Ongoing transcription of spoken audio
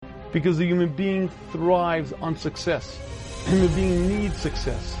Because the human being thrives on success. The human being needs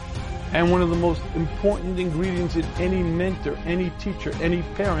success. And one of the most important ingredients in any mentor, any teacher, any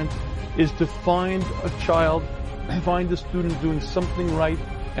parent is to find a child, find a student doing something right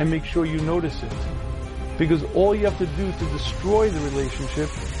and make sure you notice it. Because all you have to do to destroy the relationship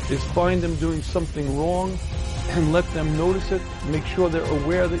is find them doing something wrong and let them notice it, make sure they're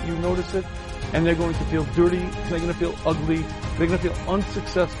aware that you notice it, and they're going to feel dirty, they're going to feel ugly, they're going to feel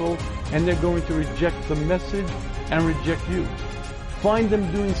unsuccessful, and they're going to reject the message and reject you. Find them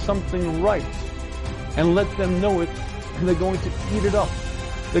doing something right and let them know it, and they're going to eat it up.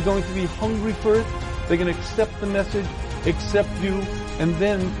 They're going to be hungry for it, they're going to accept the message, accept you, and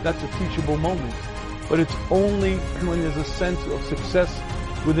then that's a teachable moment. But it's only when there's a sense of success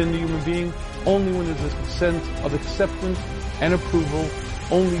within the human being, only when there's a sense of acceptance and approval,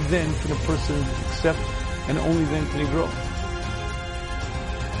 only then can a person accept, and only then can he grow.